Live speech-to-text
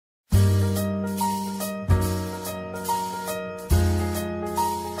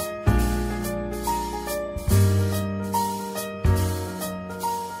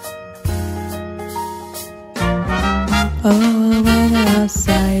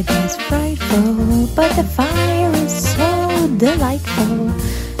outside is frightful, but the fire is so delightful.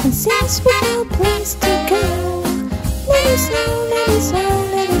 And since we've no place to go, let it snow, let it snow,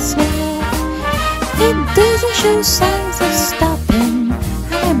 let it snow. It doesn't show signs of stopping,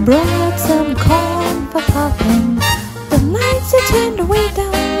 and I brought some corn for popping. The lights are turned way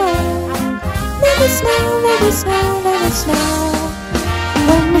down low. Let it snow, let it snow, let it snow.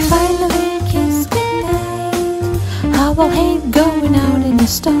 When we finally kiss goodnight, I will hate going out in the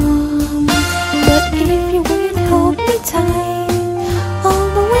storm. But if you would hold me tight, all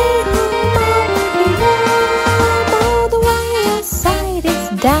the way home I will be warm. All the while outside is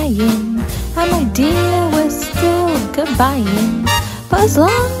dying, and my dear, we're still goodbying. But as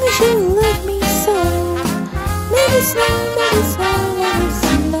long as you love me so, let it snow, let it snow, let it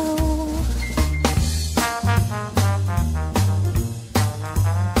snow.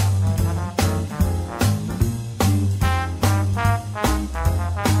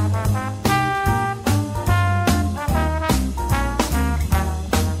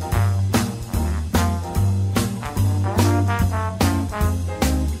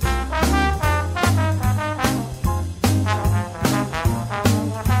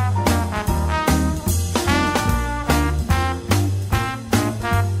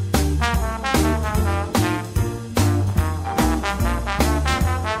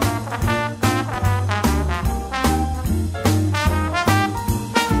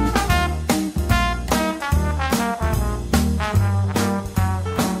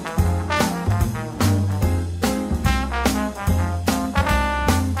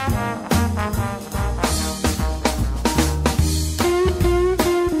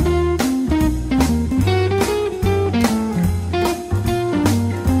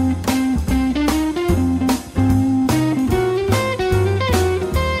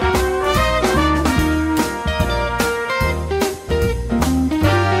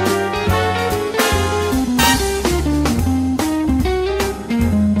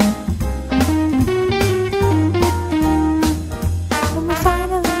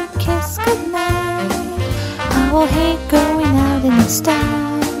 I will hate going out in the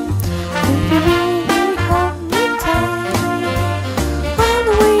storm. If you really hold me tight, all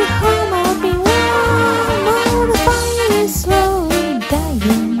the way home I'll be warm. Oh, the fire is slowly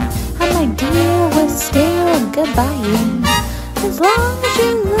dying, and my dear, we're still goodbying. As long as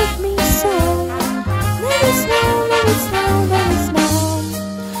you love me so, let it snow, let it snow, let it snow.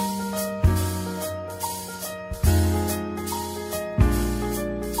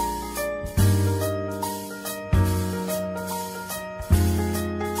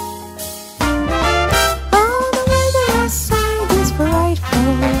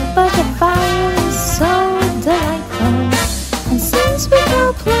 But the fire is so delightful, and since we've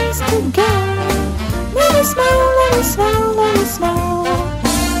no place to go, let it snow, let it snow.